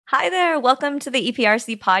Hi there. Welcome to the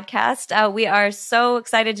EPRC Podcast. We are so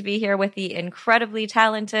excited to be here with the incredibly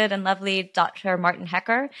talented and lovely Dr. Martin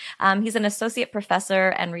Huecker. He's an associate professor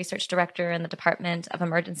and research director in the Department of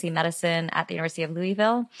Emergency Medicine at the University of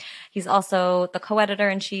Louisville. He's also the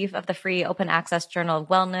co-editor-in-chief of the free open access journal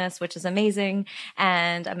Wellness, which is amazing,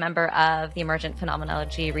 and a member of the Emergent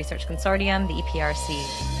Phenomenology Research Consortium, the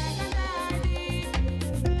EPRC.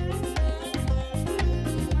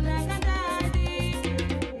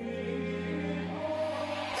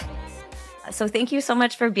 So thank you so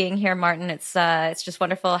much for being here, Martin. It's just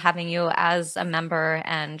wonderful having you as a member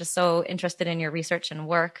and just so interested in your research and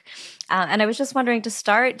work. And I was just wondering, to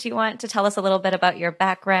start, do you want to tell us a little bit about your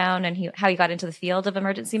background and how you got into the field of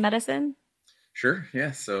emergency medicine? Sure.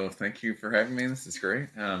 Yeah. So thank you for having me. This is great.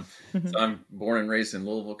 So I'm born and raised in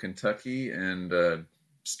Louisville, Kentucky, and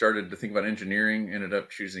started to think about engineering, ended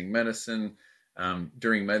up choosing medicine.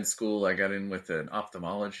 During med school, I got in with an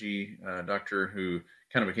ophthalmology doctor who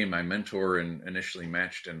kind of became my mentor and initially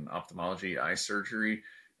matched in ophthalmology eye surgery.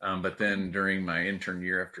 But then during my intern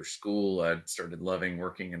year after school, I started loving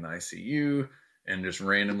working in the ICU and just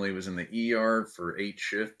randomly was in the ER for 8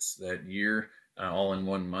 shifts that year, all in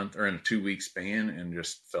 1 month or in a 2-week span, and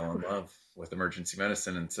just fell in love with emergency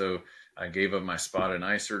medicine. And so I gave up my spot in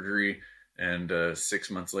eye surgery and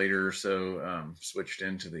 6 months later or so, switched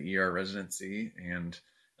into the ER residency and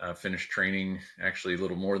finished training actually a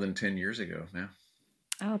little more than 10 years ago now.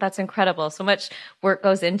 Oh, that's incredible. So much work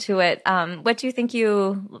goes into it. What do you think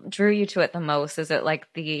drew you to it the most? Is it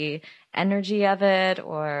like the energy of it,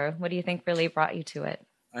 or what do you think really brought you to it?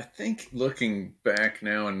 I think looking back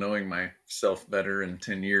now and knowing myself better in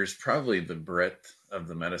 10 years, probably the breadth of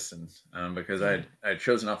the medicine, because I had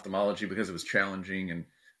chosen ophthalmology because it was challenging and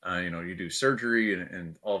you do surgery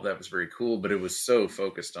and all of that was very cool, but it was so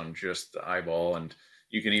focused on just the eyeball, and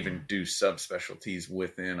you can even do subspecialties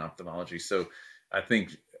within ophthalmology. So I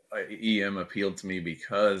think EM appealed to me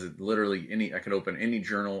because I could open any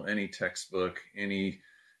journal, any textbook, any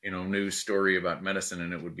news story about medicine,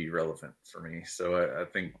 and it would be relevant for me. So I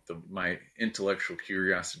think my intellectual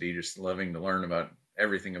curiosity, just loving to learn about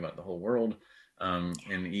everything about the whole world,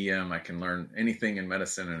 in EM I can learn anything in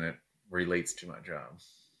medicine, and it relates to my job.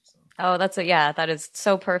 Oh, that is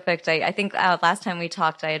so perfect. I think last time we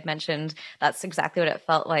talked, I had mentioned that's exactly what it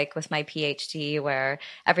felt like with my PhD, where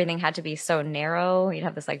everything had to be so narrow. You'd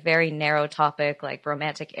have this like very narrow topic, like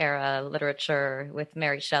romantic era literature with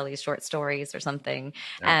Mary Shelley's short stories or something.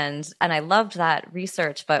 Yeah. And I loved that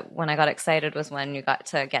research, but when I got excited was when you got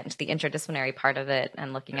to get into the interdisciplinary part of it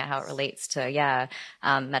and looking at how it relates to,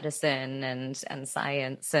 medicine and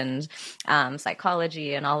science and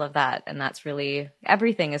psychology and all of that. And that's really,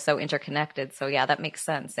 everything is so interconnected. So that makes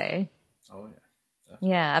sense, eh? Oh yeah.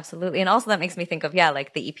 Yeah, absolutely. And also that makes me think of,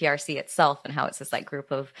 like the EPRC itself and how it's this like group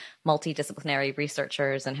of multidisciplinary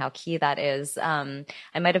researchers and how key that is. I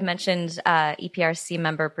might have mentioned EPRC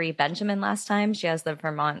member Bree Benjamin last time. She has the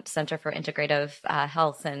Vermont Center for Integrative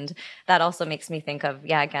Health. And that also makes me think of,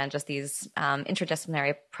 again, just these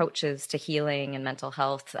interdisciplinary approaches to healing and mental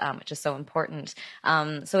health, which is so important.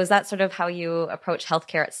 So is that sort of how you approach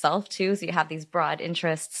healthcare itself too? So you have these broad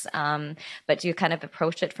interests, but do you kind of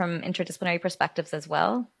approach it from interdisciplinary perspectives as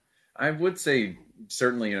well? I would say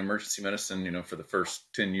certainly in emergency medicine, for the first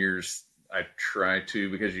 10 years, I try to,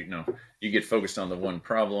 because, you get focused on the one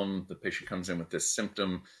problem, the patient comes in with this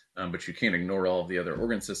symptom, but you can't ignore all of the other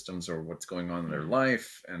organ systems or what's going on in their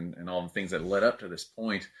life and all the things that led up to this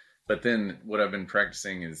point. But then what I've been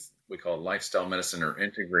practicing is we call it lifestyle medicine or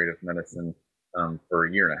integrative medicine for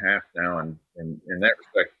a year and a half now. And in that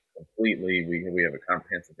respect, completely, we have a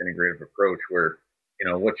comprehensive integrative approach where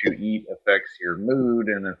what you eat affects your mood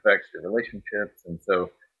and affects your relationships. And so,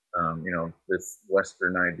 this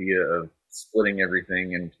Western idea of splitting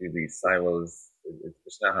everything into these silos, it's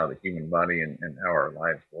just not how the human body and how our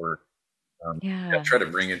lives work. I try to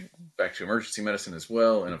bring it back to emergency medicine as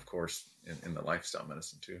well. And of course, in the lifestyle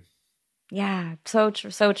medicine too. Yeah, so true,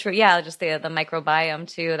 so true. Yeah, just the microbiome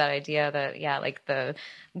too, that idea that, like the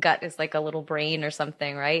gut is like a little brain or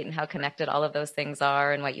something, right? And how connected all of those things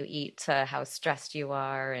are and what you eat to how stressed you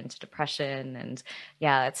are and to depression. And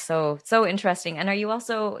it's so interesting. And are you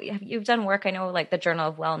also, you've done work, I know, like the Journal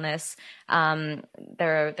of Wellness.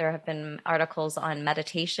 There have been articles on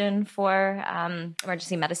meditation for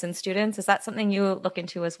emergency medicine students. Is that something you look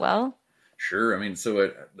into as well? Sure. I mean,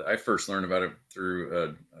 so I first learned about it through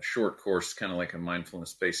a short course, kind of like a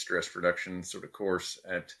mindfulness-based stress reduction sort of course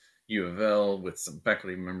at U of L with some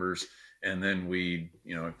faculty members. And then we,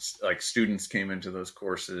 like students came into those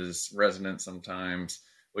courses, residents sometimes.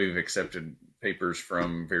 We've accepted papers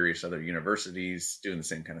from various other universities doing the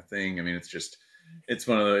same kind of thing. I mean, it's just it's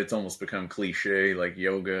it's almost become cliche, like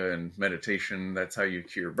yoga and meditation. That's how you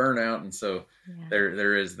cure burnout. And so Yeah.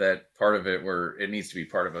 there is that part of it where it needs to be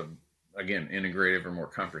part of again, integrative or more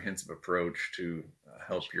comprehensive approach to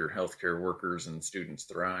help your healthcare workers and students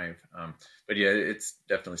thrive. But yeah, it's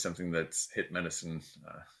definitely something that's hit medicine,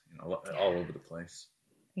 all over the place.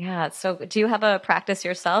 Yeah. So do you have a practice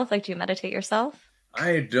yourself? Like, do you meditate yourself?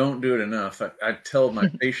 I don't do it enough. I tell my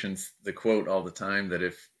patients the quote all the time that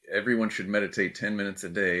if everyone should meditate 10 minutes a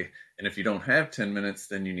day, and if you don't have 10 minutes,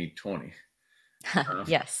 then you need 20.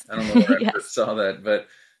 Yes. I don't know where I first Yes. saw that, but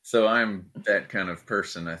so I'm that kind of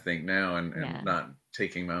person, I think now, and Yeah. not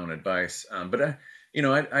taking my own advice. But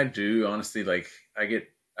I do honestly, like I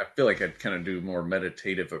feel like I'd kind of do more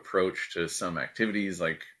meditative approach to some activities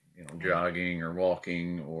like, jogging or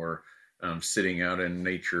walking or sitting out in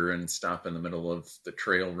nature and stop in the middle of the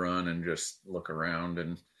trail run and just look around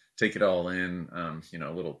and take it all in,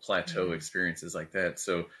 little plateau experiences like that.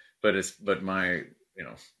 So, but my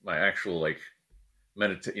actual like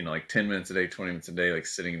meditate, like 10 minutes a day, 20 minutes a day, like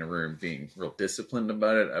sitting in a room, being real disciplined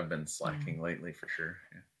about it. I've been slacking lately for sure.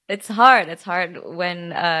 Yeah. It's hard. It's hard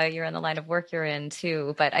when you're in the line of work you're in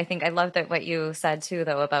too. But I think I love that what you said too,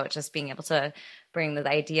 though, about just being able to bring the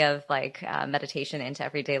idea of like meditation into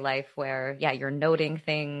everyday life where, yeah, you're noting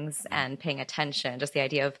things and paying attention, just the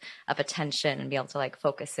idea of attention and be able to like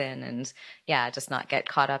focus in and yeah, just not get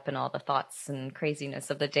caught up in all the thoughts and craziness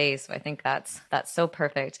of the day. So I think that's so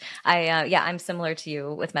perfect. I'm similar to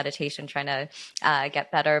you with meditation, trying to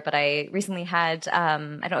get better. But I recently had, I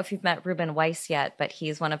don't know if you've met Ruben Weiss yet, but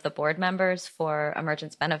he's one of the board members for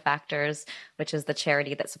Emergent Benefactors, which is the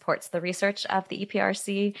charity that supports the research of the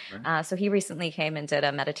EPRC. Right. So he recently came and did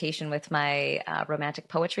a meditation with my romantic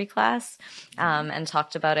poetry class and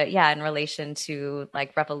talked about it, in relation to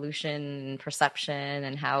like revolution, perception,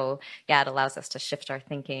 and how, it allows us to shift our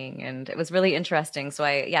thinking. And it was really interesting. So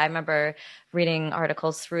I remember reading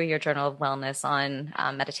articles through your Journal of Wellness on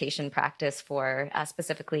meditation practice for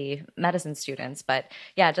specifically medicine students. But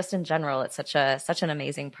yeah, just in general, it's such an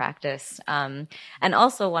amazing practice. And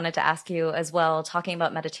also wanted to ask you as well, talking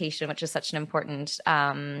about meditation, which is such an important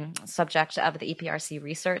subject of the EPRC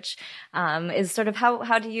research, is sort of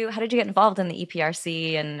how did you get involved in the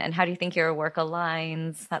EPRC and how do you think your work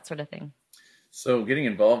aligns, that sort of thing? So getting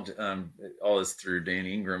involved, all is through Dan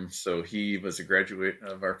Ingram. So he was a graduate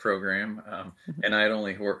of our program, and I had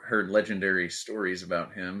only heard legendary stories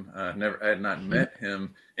about him. I had not met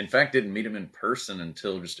him. In fact, didn't meet him in person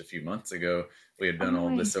until just a few months ago. We had done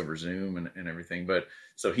all this over Zoom and everything. But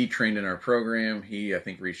so he trained in our program. He, I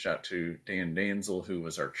think, reached out to Dan Danzel, who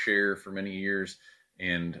was our chair for many years.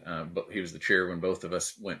 And but he was the chair when both of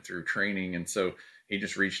us went through training. And so he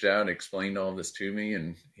just reached out and explained all this to me,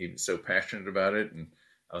 and he was so passionate about it. And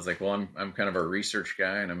I was like, well, I'm kind of a research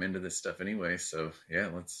guy and I'm into this stuff anyway. So yeah,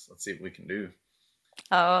 let's see what we can do.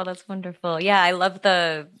 Oh, that's wonderful. Yeah, I love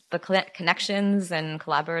the connections and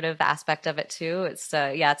collaborative aspect of it too. It's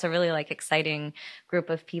it's a really like exciting group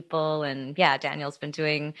of people, and yeah, Daniel's been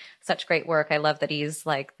doing such great work. I love that he's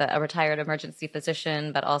like a retired emergency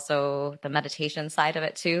physician, but also the meditation side of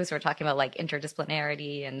it too. So we're talking about like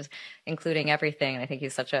interdisciplinarity and including everything. And I think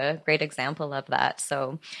he's such a great example of that.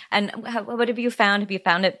 So, and what have you found? Have you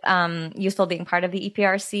found it useful being part of the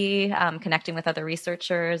EPRC, connecting with other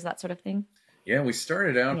researchers, that sort of thing? Yeah, we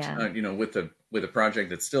started out, with a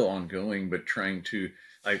project that's still ongoing, but trying to.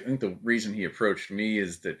 I think the reason he approached me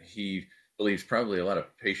is that he believes probably a lot of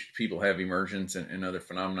people have emergence and other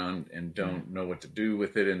phenomenon and don't know what to do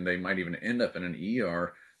with it, and they might even end up in an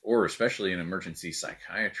ER or especially an emergency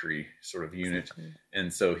psychiatry sort of unit. Exactly.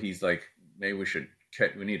 And so he's like, maybe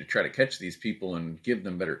we need to try to catch these people and give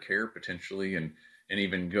them better care potentially, and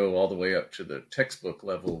even go all the way up to the textbook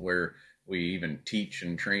level where we even teach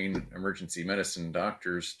and train emergency medicine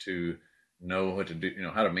doctors to know what to do,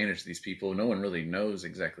 how to manage these people. No one really knows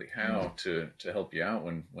exactly how to help you out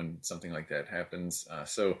when something like that happens.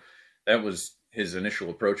 So that was his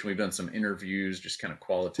initial approach. We've done some interviews, just kind of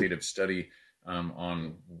qualitative study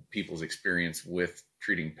on people's experience with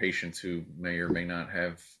treating patients who may or may not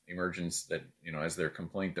have emergence that, as their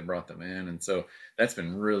complaint that brought them in. And so that's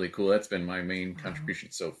been really cool. That's been my main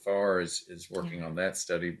contribution so far is working on that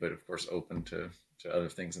study, but of course open to other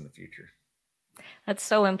things in the future. That's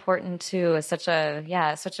so important too. It's such a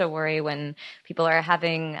worry when people are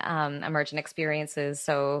having emergent experiences.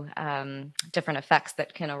 So different effects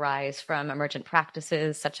that can arise from emergent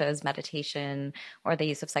practices such as meditation or the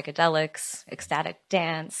use of psychedelics, ecstatic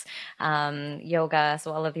dance, yoga.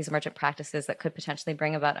 So all of these emergent practices that could potentially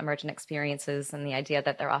bring about emergent experiences, and the idea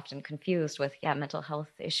that they're often confused with mental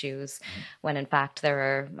health issues, when in fact there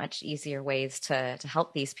are much easier ways to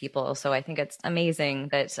help these people. So I think it's amazing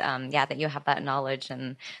that that you have that knowledge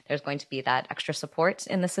and there's going to be that extra support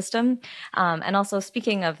in the system. And also,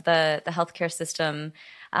 speaking of the healthcare system,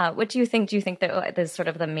 what do you think? Do you think that is sort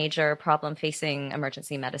of the major problem facing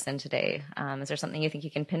emergency medicine today? Is there something you think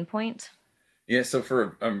you can pinpoint? Yeah, so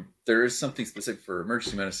for there is something specific for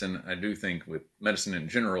emergency medicine. I do think with medicine in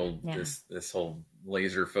general, this whole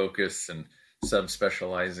laser focus and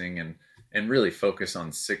subspecializing and really focus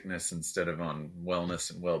on sickness instead of on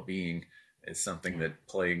wellness and well-being is something that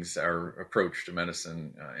plagues our approach to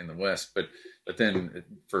medicine in the West. But then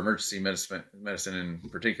for emergency medicine in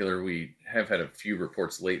particular, we have had a few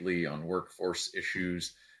reports lately on workforce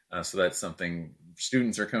issues. So that's something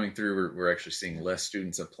students are coming through. We're actually seeing less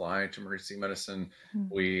students apply to emergency medicine.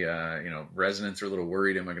 We, residents are a little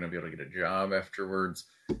worried, am I going to be able to get a job afterwards?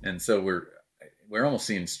 And so we're almost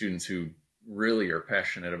seeing students who really are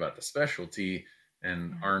passionate about the specialty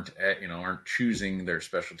and aren't choosing their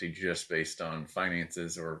specialty just based on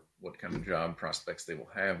finances or what kind of job prospects they will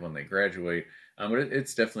have when they graduate. But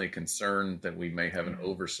it's definitely a concern that we may have an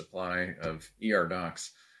oversupply of ER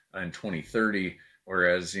docs in 2030,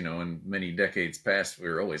 whereas, in many decades past, we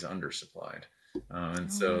were always undersupplied.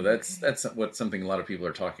 So that's something a lot of people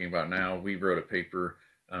are talking about now. We wrote a paper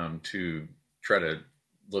to try to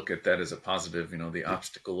look at that as a positive, the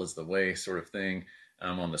obstacle is the way sort of thing.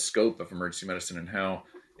 On the scope of emergency medicine and how,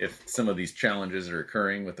 if some of these challenges are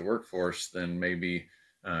occurring with the workforce, then maybe,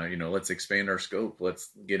 let's expand our scope. Let's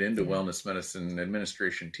get into wellness medicine,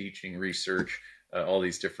 administration, teaching, research, all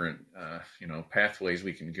these different, pathways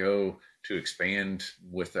we can go to expand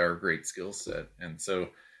with our great skill set. And so,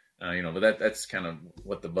 but that's kind of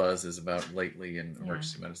what the buzz is about lately in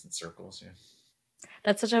emergency medicine circles. Yeah.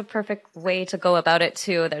 That's such a perfect way to go about it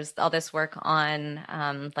too. There's all this work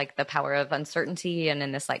on like the power of uncertainty, and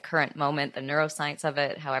in this like current moment, the neuroscience of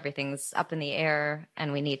it, how everything's up in the air,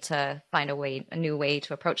 and we need to find a new way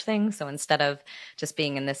to approach things. So instead of just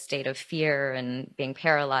being in this state of fear and being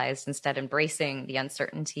paralyzed, instead embracing the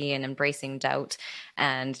uncertainty and embracing doubt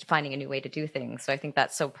and finding a new way to do things. So I think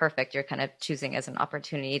that's so perfect. You're kind of choosing as an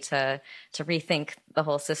opportunity to rethink the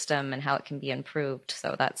whole system and how it can be improved.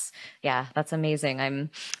 So that's amazing. I'm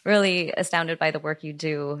really astounded by the work you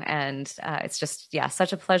do. And it's just,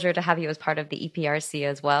 such a pleasure to have you as part of the EPRC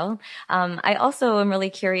as well. I also am really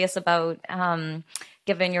curious about,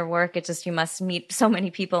 given your work, you must meet so many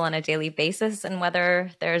people on a daily basis, and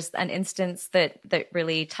whether there's an instance that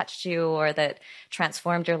really touched you or that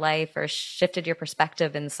transformed your life or shifted your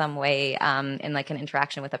perspective in some way, in like an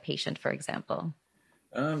interaction with a patient, for example.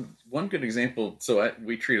 One good example, so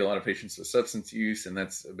we treat a lot of patients with substance use, and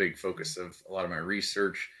that's a big focus of a lot of my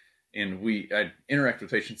research. And I interact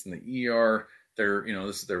with patients in the ER.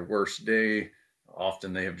 This is their worst day.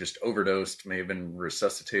 Often they have just overdosed, may have been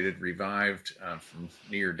resuscitated, revived from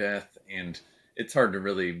near death. And it's hard to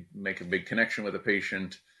really make a big connection with a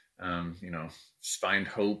patient, find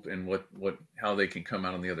hope in how they can come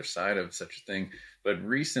out on the other side of such a thing. But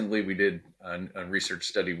recently we did a research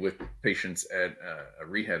study with patients at a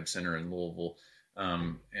rehab center in Louisville.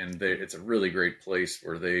 And it's a really great place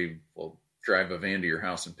where they will drive a van to your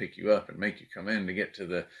house and pick you up and make you come in to get to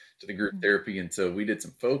the group therapy. And so we did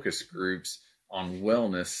some focus groups on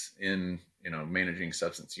wellness in, managing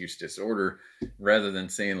substance use disorder, rather than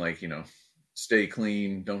saying like, stay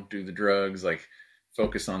clean, don't do the drugs, like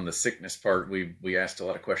focus on the sickness part. We asked a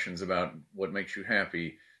lot of questions about what makes you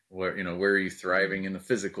happy, where are you thriving in the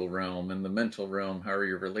physical realm and the mental realm, how are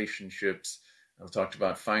your relationships. I talked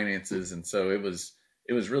about finances. And so it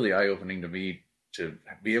was really eye-opening to me to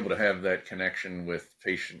be able to have that connection with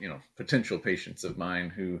potential patients of mine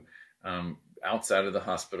who, outside of the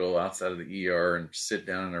hospital, outside of the ER, and sit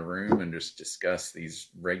down in a room and just discuss these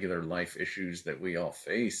regular life issues that we all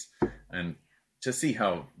face, and to see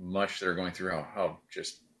how much they're going through, how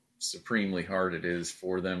just supremely hard it is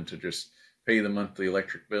for them to just pay the monthly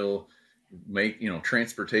electric bill, make,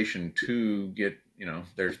 transportation to get,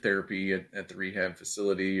 their therapy at the rehab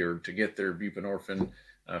facility, or to get their buprenorphine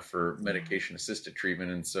for medication assisted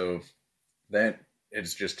treatment. And so that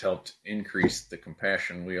it's just helped increase the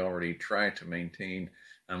compassion we already try to maintain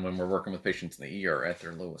when we're working with patients in the ER at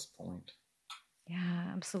their lowest point.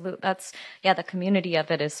 Yeah, absolutely. Yeah, the community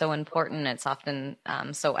of it is so important. It's often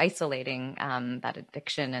so isolating, that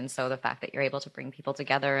addiction. And so the fact that you're able to bring people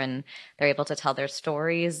together and they're able to tell their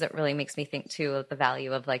stories, it really makes me think too of the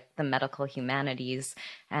value of like the medical humanities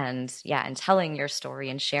and yeah, and telling your story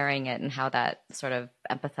and sharing it and how that sort of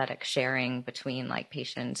empathetic sharing between like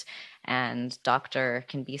patient and doctor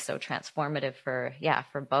can be so transformative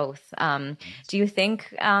for both. Do you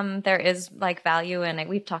think there is like value in it?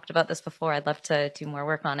 We've talked about this before. I'd love to do more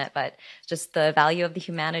work on it, but just the value of the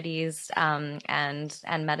humanities and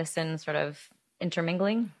medicine sort of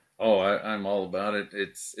intermingling. Oh, I'm all about it.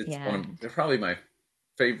 It's Yeah. one of probably my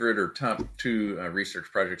favorite or top two research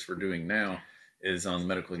projects we're doing now is on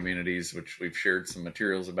medical humanities, which we've shared some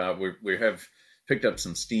materials about. We have picked up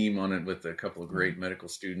some steam on it with a couple of great medical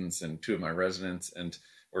students and two of my residents, and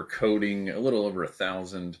we're coding a little over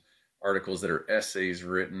 1,000 articles that are essays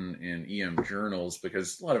written in EM journals,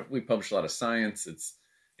 because we publish a lot of science. It's,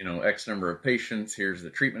 X number of patients, here's the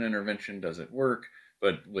treatment intervention, does it work?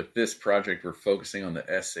 But with this project, we're focusing on the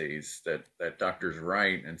essays that doctors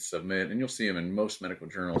write and submit, and you'll see them in most medical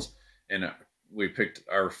journals. And we picked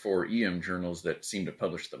our 4 EM journals that seem to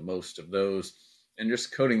publish the most of those, and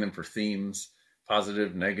just coding them for themes: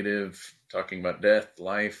 positive, negative, talking about death,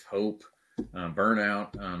 life, hope,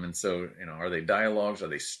 burnout. And so, are they dialogues? Are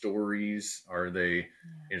they stories? Are they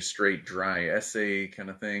straight dry essay kind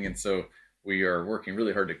of thing? And so we are working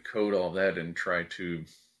really hard to code all that and try to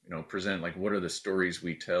present like what are the stories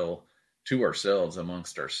we tell to ourselves,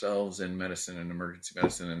 amongst ourselves, in medicine and emergency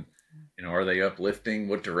medicine, and are they uplifting?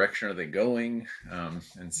 What direction are they going?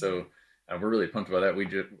 And so we're really pumped about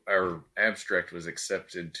that. Our abstract was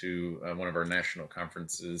accepted to one of our national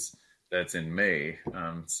conferences that's in May,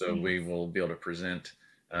 so we will be able to present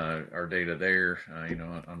our data there,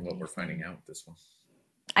 on what we're finding out with this one.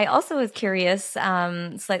 I also was curious,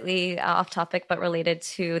 slightly off topic, but related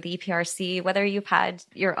to the EPRC, whether you've had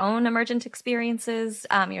your own emergent experiences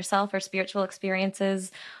yourself or spiritual experiences,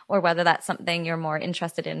 or whether that's something you're more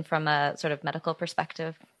interested in from a sort of medical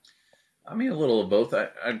perspective. I mean, a little of both.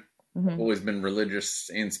 I've always been religious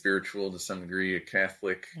and spiritual to some degree, a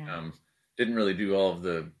Catholic. Yeah. Didn't really do all of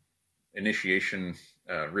the initiation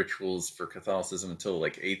rituals for Catholicism until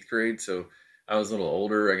like 8th grade. So I was a little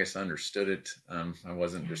older. I guess I understood it. I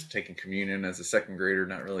wasn't just taking communion as a second grader,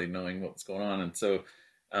 not really knowing what was going on. And so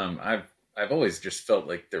I've always just felt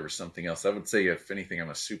like there was something else. I would say, if anything, I'm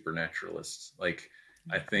a supernaturalist. Like,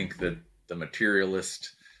 I think that the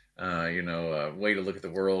materialist, way to look at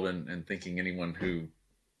the world and thinking anyone who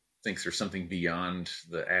thinks there's something beyond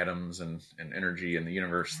the atoms and energy in the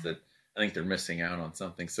universe, that I think they're missing out on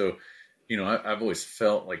something. So, I've always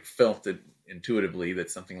felt it intuitively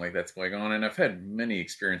that something like that's going on. And I've had many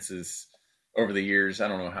experiences over the years. I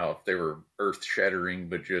don't know if they were earth shattering,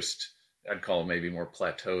 but just, I'd call them maybe more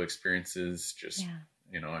plateau experiences. Just,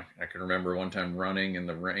 I can remember one time running in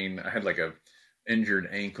the rain. I had like a injured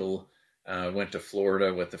ankle, went to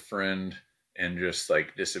Florida with a friend and just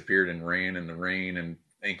like disappeared and ran in the rain, and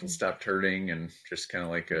ankle stopped hurting, and just kind of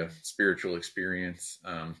like a spiritual experience.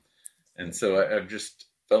 And so I've just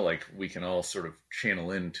felt like we can all sort of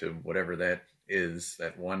channel into whatever that is,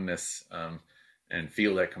 that oneness, and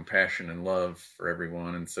feel that compassion and love for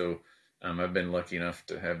everyone. And so I've been lucky enough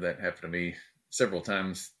to have that happen to me several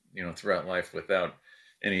times, throughout life, without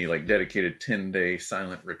any like dedicated 10-day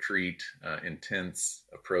silent retreat, intense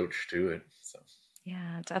approach to it. So.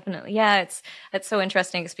 Yeah, definitely. Yeah, it's so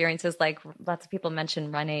interesting experiences. Like lots of people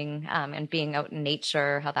mention running and being out in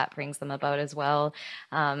nature, how that brings them about as well.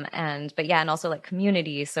 And also like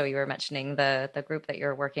community. So you were mentioning the group that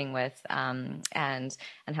you're working with, and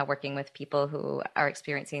how working with people who are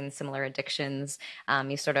experiencing similar addictions,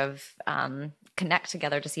 you sort of connect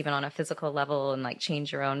together just even on a physical level and like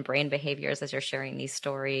change your own brain behaviors as you're sharing these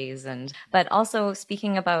stories. But also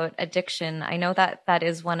speaking about addiction, I know that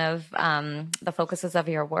is one of the focuses of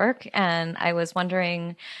your work. And I was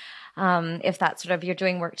wondering if that's sort of, you're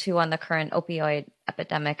doing work too on the current opioid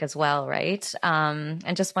epidemic as well, right?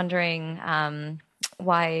 And just wondering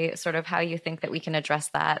why, sort of how you think that we can address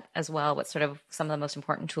that as well. What's sort of some of the most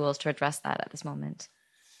important tools to address that at this moment?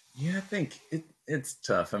 Yeah, I think it's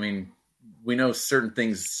tough. I mean, we know certain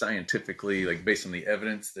things scientifically, like based on the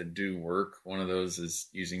evidence, that do work. One of those is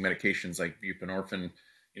using medications like buprenorphine,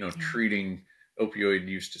 treating opioid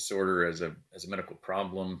use disorder as a medical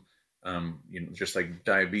problem. Just like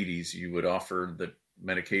diabetes, you would offer the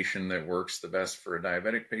medication that works the best for a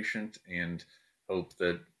diabetic patient and hope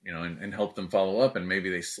that, and help them follow up, and maybe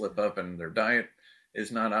they slip up and their diet is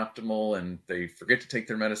not optimal and they forget to take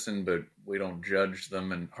their medicine, but we don't judge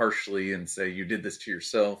them and harshly and say, you did this to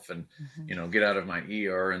yourself and, get out of my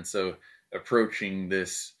ER. And so approaching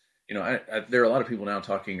this, there are a lot of people now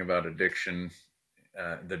talking about addiction,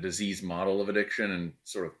 the disease model of addiction, and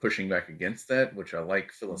sort of pushing back against that, which I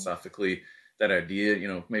like philosophically, that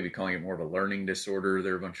idea, maybe calling it more of a learning disorder.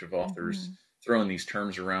 There are a bunch of authors throwing these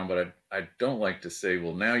terms around, but I don't like to say,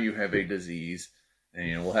 well, now you have a disease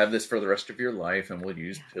and, we'll have this for the rest of your life and we'll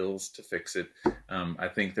use pills to fix it. I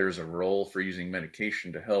think there's a role for using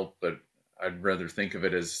medication to help, but I'd rather think of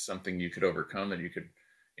it as something you could overcome, that you could,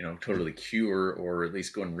 totally cure or at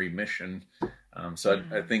least go in remission. So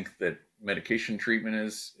I think that medication treatment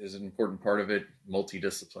is an important part of it.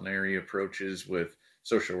 Multidisciplinary approaches with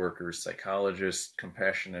social workers, psychologists,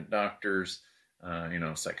 compassionate doctors,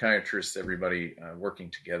 psychiatrists, everybody working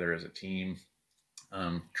together as a team,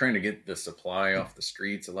 trying to get the supply off the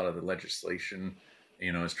streets. A lot of the legislation,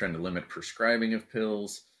 is trying to limit prescribing of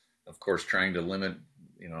pills. Of course, trying to limit,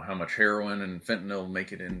 how much heroin and fentanyl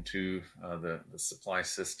make it into the supply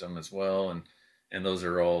system as well. And those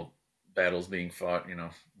are all battles being fought,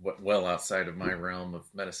 well outside of my realm of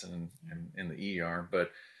medicine and in the ER.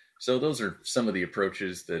 But so those are some of the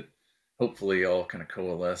approaches that hopefully all kind of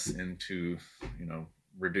coalesce into,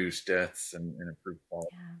 reduce deaths and improve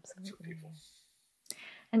quality for people.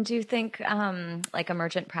 And do you think like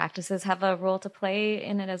emergent practices have a role to play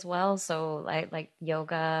in it as well? So like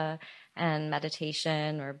yoga and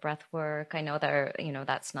meditation or breath work. I know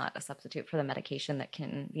that's not a substitute for the medication that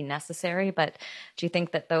can be necessary, but do you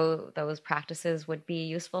think that those practices would be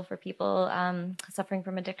useful for people suffering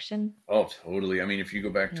from addiction? Oh, totally. I mean, if you go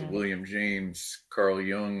back to William James, Carl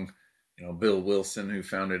Jung, Bill Wilson, who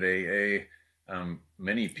founded AA,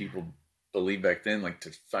 many people believed back then, like,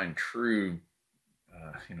 to find true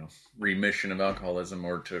remission of alcoholism,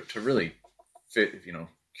 or to really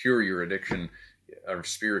cure your addiction, our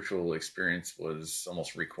spiritual experience was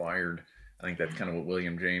almost required. I think that's kind of what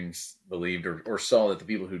William James believed, or saw that the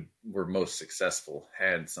people who were most successful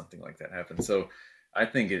had something like that happen. So I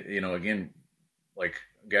think again, like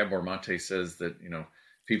Gabor Mate says that,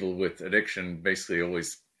 people with addiction basically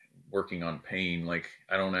always working on pain. Like,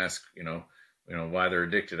 I don't ask, why they're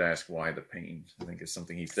addicted, I ask why the pain, I think is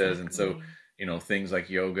something he says. And so, things like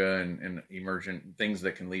yoga and emergent things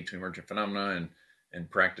that can lead to emergent phenomena, and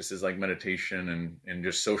practices like meditation and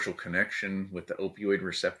just social connection with the opioid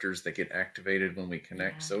receptors that get activated when we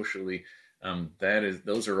connect socially.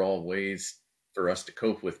 Those are all ways for us to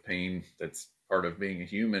cope with pain. That's part of being a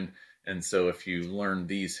human. And so if you learn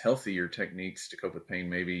these healthier techniques to cope with pain,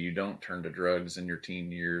 maybe you don't turn to drugs in your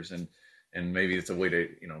teen years, and maybe it's a way to,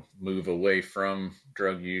 move away from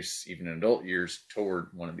drug use, even in adult years, toward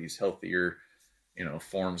one of these healthier,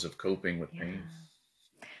 forms of coping with pain.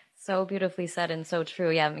 So beautifully said and so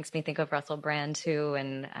true. Yeah, it makes me think of Russell Brand too,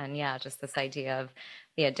 and just this idea of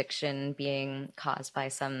the addiction being caused by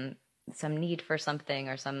some need for something,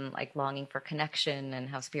 or some like longing for connection, and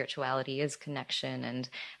how spirituality is connection,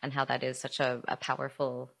 and how that is such a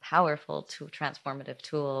powerful transformative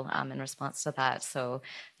tool in response to that. So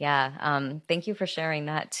thank you for sharing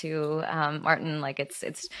that too, Martin. Like it's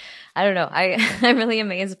I don't know, I'm really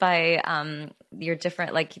amazed by your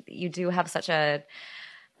different, like you do have such a,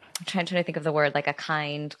 I'm trying to think of the word, like a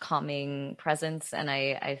kind, calming presence. And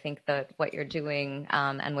I think that what you're doing,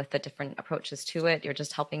 and with the different approaches to it, you're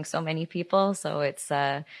just helping so many people. So it's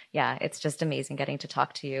just amazing getting to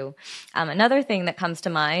talk to you. Another thing that comes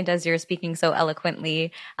to mind as you're speaking so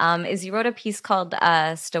eloquently, is you wrote a piece called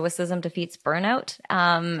Stoicism Defeats Burnout.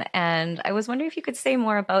 And I was wondering if you could say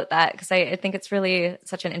more about that, because I think it's really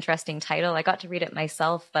such an interesting title. I got to read it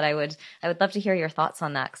myself, but I would love to hear your thoughts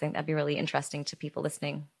on that, because I think that'd be really interesting to people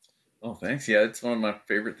listening. Oh, thanks. Yeah, it's one of my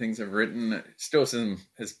favorite things I've written. Stoicism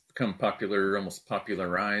has become popular, almost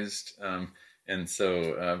popularized. And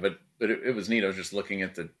so, but it was neat. I was just looking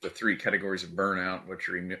at the three categories of burnout, which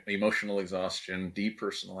are emotional exhaustion,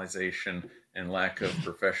 depersonalization, and lack of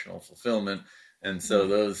professional fulfillment. And so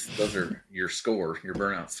those are your score, your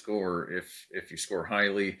burnout score. If you score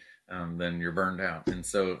highly, then you're burned out. And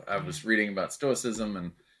so I was reading about Stoicism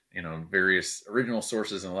and various original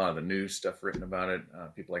sources and a lot of the new stuff written about it,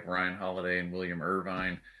 people like Ryan Holiday and William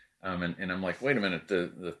Irvine. And I'm like, wait a minute,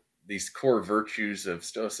 these core virtues of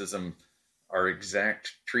Stoicism are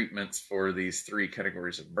exact treatments for these three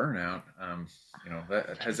categories of burnout.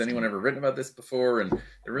 Has anyone ever written about this before? And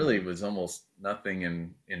there really was almost nothing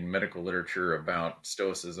in medical literature about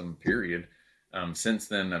Stoicism, period. Since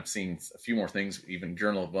then, I've seen a few more things. Even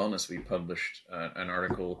Journal of Wellness, we published an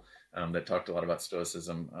article that talked a lot about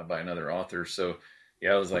Stoicism by another author. So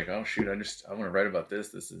I was like, oh shoot, I want to write about this.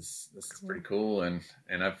 This is pretty cool. And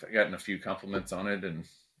I've gotten a few compliments on it, and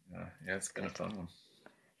it's been a fun one.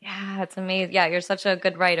 Yeah, it's amazing. Yeah, you're such a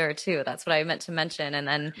good writer too. That's what I meant to mention. And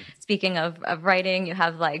then speaking of writing, you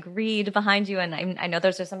have like Read behind you, and I know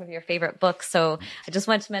those are some of your favorite books. So I just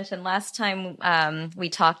wanted to mention last time we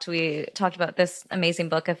talked about this amazing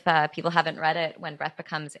book. If people haven't read it, When Breath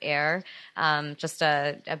Becomes Air, just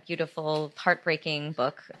a beautiful, heartbreaking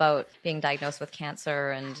book about being diagnosed with cancer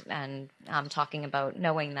and talking about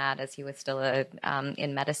knowing that as he was still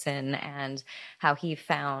in medicine, and how he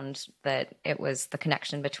found that it was the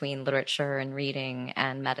connection between literature and reading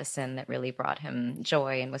and medicine that really brought him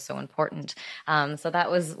joy and was so important. So that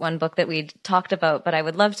was one book that we talked about, but I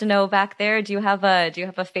would love to know back there, do you have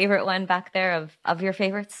a favorite one back there of your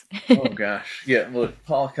favorites? Oh gosh. Yeah. Well,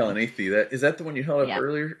 Paul Kalanithi, is that the one you held up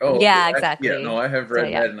earlier? Oh yeah, exactly. No, I have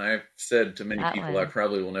read that, and I've said to many that people, one. I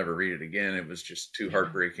probably will never read it again. It was just too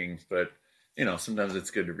heartbreaking, but sometimes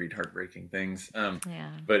it's good to read heartbreaking things.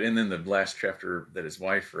 But and then the last chapter that his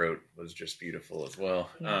wife wrote was just beautiful as well.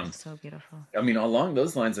 So beautiful. I mean, along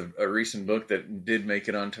those lines, of a recent book that did make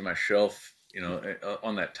it onto my shelf,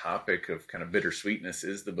 on that topic of kind of bittersweetness,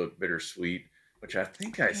 is the book Bittersweet, which I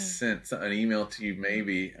think I sent an email to you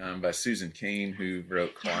maybe, by Susan Cain, who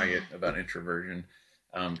wrote Quiet about introversion.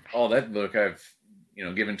 All that book I've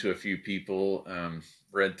given to a few people,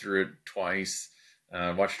 read through it twice.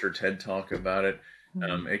 Watched her TED talk about it.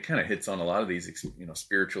 It kind of hits on a lot of these,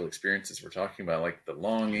 spiritual experiences we're talking about, like the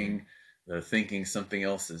longing, the thinking something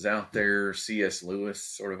else is out there, C.S. Lewis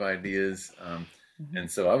sort of ideas. And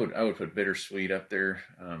so I would put Bittersweet up there,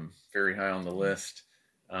 very high on the list.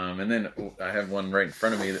 And then I have one right in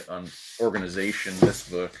front of me on organization. This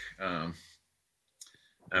book, I'm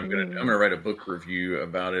gonna write a book review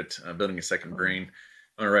about it. Building a Second Brain.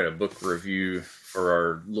 I'm going to write a book review for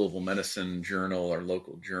our Louisville Medicine Journal, our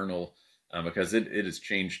local journal, because it has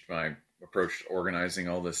changed my approach to organizing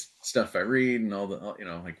all this stuff I read, and all the,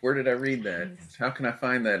 like, where did I read that? How can I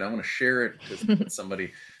find that? I want to share it with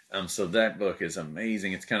somebody. So that book is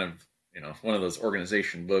amazing. It's kind of, one of those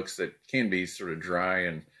organization books that can be sort of dry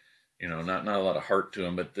and, not a lot of heart to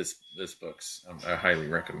them, but this book's, I highly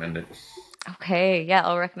recommend it. Okay. Yeah,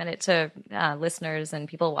 I'll recommend it to listeners and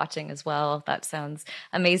people watching as well. That sounds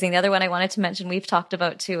amazing. The other one I wanted to mention we've talked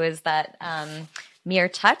about too is that Mere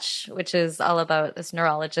Touch, which is all about this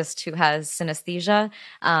neurologist who has synesthesia.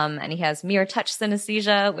 And he has mere touch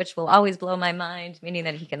synesthesia, which will always blow my mind, meaning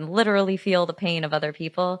that he can literally feel the pain of other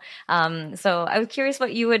people. So I was curious how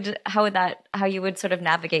you would sort of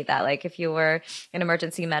navigate that. Like if you were in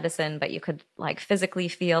emergency medicine, but you could like physically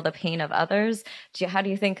feel the pain of others. How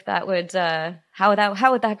do you think that would,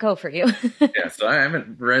 how would that go for you? Yeah, so I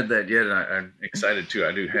haven't read that yet, and I'm excited to.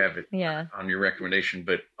 I do have it on your recommendation,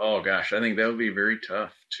 but oh gosh, I think that would be very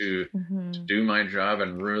tough to do my job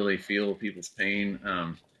and really feel people's pain.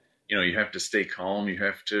 You have to stay calm. You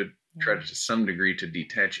have to try to some degree to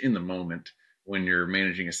detach in the moment when you're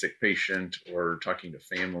managing a sick patient or talking to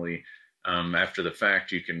family. After the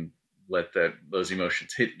fact, you can let those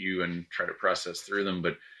emotions hit you and try to process through them.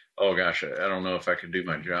 But oh gosh, I don't know if I could do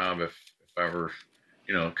my job if I were,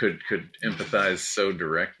 could empathize so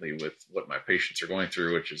directly with what my patients are going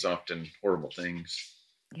through, which is often horrible things.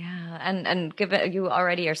 Yeah. And given you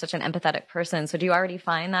already are such an empathetic person, so do you already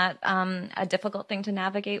find that a difficult thing to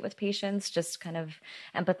navigate with patients, just kind of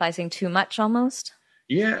empathizing too much almost?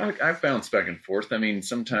 Yeah, I bounce back and forth. I mean,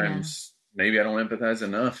 sometimes maybe I don't empathize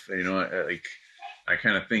enough. I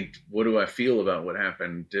kind of think, what do I feel about what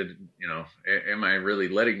happened? Am I really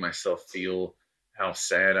letting myself feel how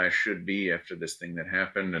sad I should be after this thing that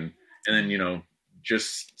happened? And then,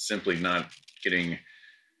 just simply not getting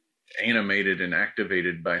animated and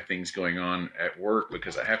activated by things going on at work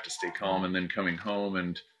because I have to stay calm, and then coming home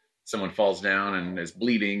and someone falls down and is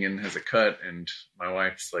bleeding and has a cut, and my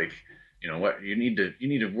wife's like, what, you need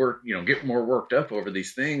to work, get more worked up over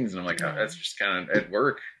these things. And I'm like, oh, that's just kind of at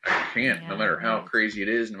work. I can't, no matter how crazy it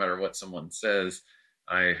is, no matter what someone says,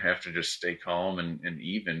 I have to just stay calm and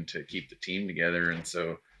even to keep the team together. And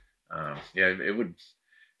so, it would,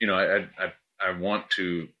 I want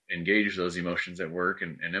to engage those emotions at work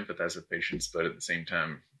and empathize with patients, but at the same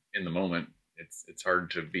time, in the moment, it's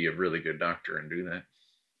hard to be a really good doctor and do that.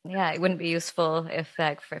 Yeah, it wouldn't be useful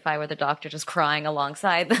if I were the doctor just crying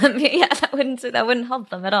alongside them. Yeah, that wouldn't help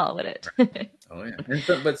them at all, would it? Oh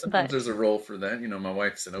yeah, but sometimes there's a role for that. My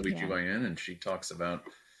wife's an OBGYN, and she talks about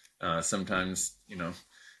sometimes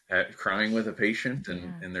crying with a patient,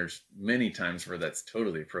 and there's many times where that's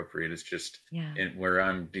totally appropriate. It's just where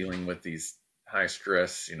I'm dealing with these high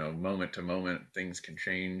stress, moment to moment, things can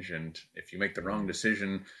change, and if you make the wrong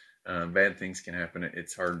decision, bad things can happen.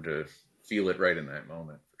 It's hard to feel it right in that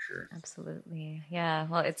moment. Sure. Absolutely. Yeah.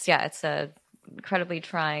 Well, it's a incredibly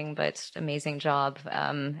trying, but amazing job.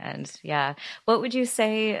 And yeah, what would you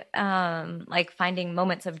say, like finding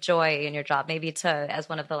moments of joy in your job, maybe as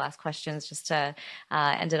one of the last questions, just to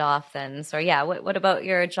end it off then. So yeah, what about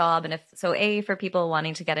your job? And for people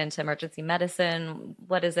wanting to get into emergency medicine,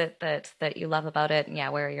 what is it that you love about it? And yeah,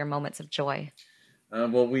 where are your moments of joy?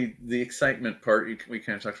 Well, the excitement part, we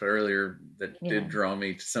kind of talked about earlier, that did draw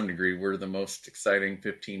me to some degree, were the most exciting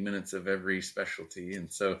 15 minutes of every specialty. And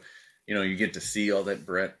so, you get to see all that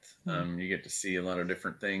breadth. You get to see a lot of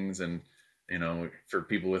different things. And, for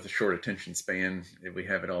people with a short attention span, we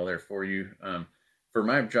have it all there for you. For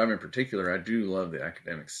my job in particular, I do love the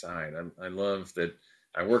academic side. I love that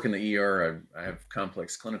I work in the ER. I have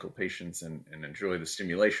complex clinical patients and enjoy the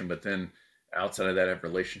stimulation, but then outside of that, I have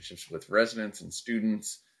relationships with residents and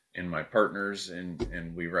students and my partners,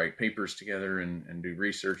 and we write papers together and do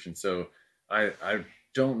research. And so I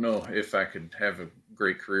don't know if I could have a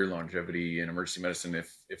great career longevity in emergency medicine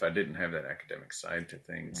if I didn't have that academic side to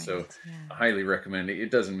things. Right. So I highly recommend it.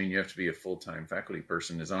 It doesn't mean you have to be a full-time faculty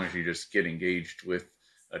person. As long as you just get engaged with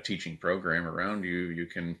a teaching program around you, you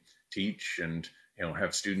can teach and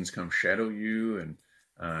have students come shadow you and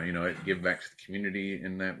give back to the community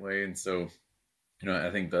in that way. And so,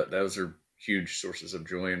 I think that those are huge sources of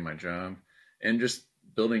joy in my job, and just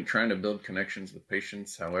trying to build connections with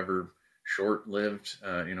patients, however short-lived,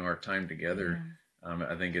 our time together.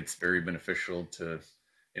 I think it's very beneficial to,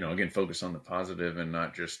 again, focus on the positive and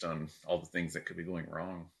not just on all the things that could be going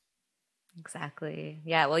wrong. Exactly.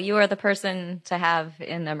 Yeah. Well, you are the person to have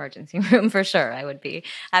in the emergency room for sure. I would be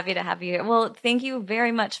happy to have you. Well, thank you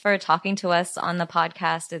very much for talking to us on the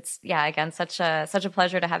podcast. It's again, such a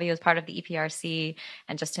pleasure to have you as part of the EPRC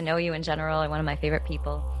and just to know you in general. You're one of my favorite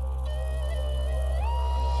people.